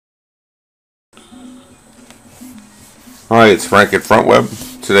Hi, it's Frank at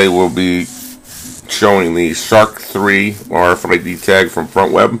Frontweb. Today we'll be showing the SARC-3 RFID tag from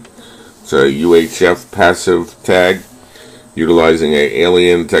Frontweb. It's a UHF passive tag utilizing a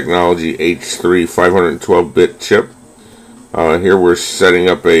Alien Technology H3 512-bit chip. Here we're setting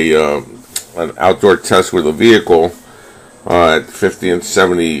up an outdoor test with a vehicle at 50 and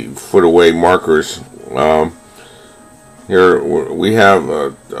 70 foot away markers. Here we have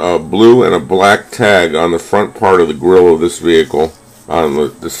a blue and a black tag on the front part of the grille of this vehicle, on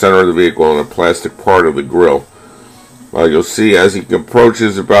the center of the vehicle, and a plastic part of the grille. You'll see as he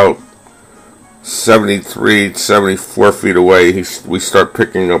approaches about 73, 74 feet away, we start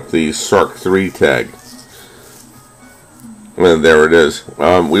picking up the SARC-3 tag. And there it is.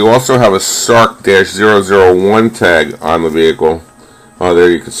 We also have a SARC-001 tag on the vehicle.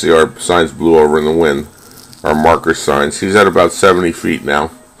 There you can see our signs blew over in the wind. Our marker signs. He's at about 70 feet now.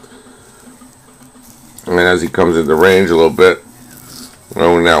 And as he comes into range a little bit,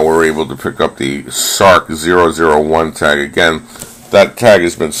 now we're able to pick up the SARC-001 tag. Again, that tag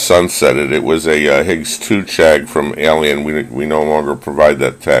has been sunsetted. It was a Higgs 2 tag from Alien. We no longer provide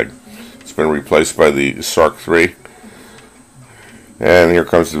that tag. It's been replaced by the SARC-3. And here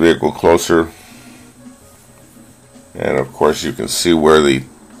comes the vehicle closer. And of course you can see where the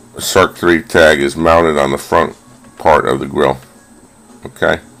SARC-3 tag is mounted on the front part of the grille.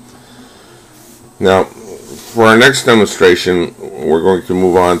 Okay. Now, for our next demonstration, we're going to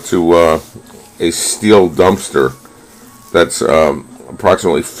move on to a steel dumpster that's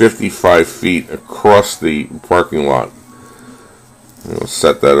approximately 55 feet across the parking lot. We'll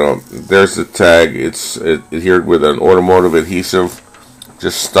set that up. There's the tag. It's adhered with an automotive adhesive,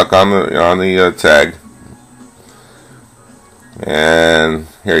 just stuck on the tag. And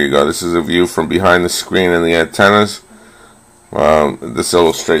here you go. This is a view from behind the screen and the antennas. This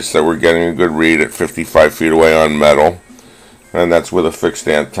illustrates that we're getting a good read at 55 feet away on metal, and that's with a fixed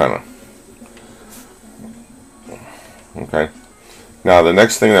antenna. Okay. Now the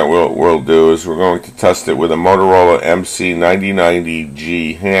next thing that we'll do is we're going to test it with a Motorola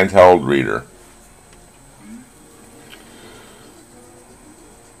MC9090G handheld reader.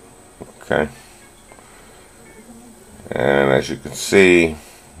 Okay. And as you can see,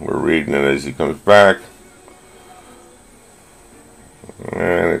 we're reading it as he comes back.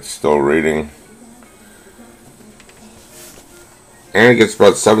 And it's still reading. And it gets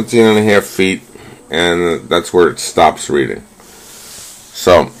about 17.5 feet, and that's where it stops reading.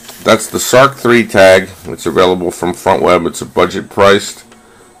 So, that's the SARC-3 tag. It's available from Frontweb. It's a budget priced.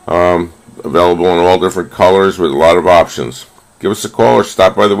 Available in all different colors with a lot of options. Give us a call or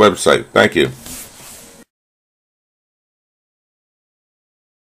stop by the website. Thank you.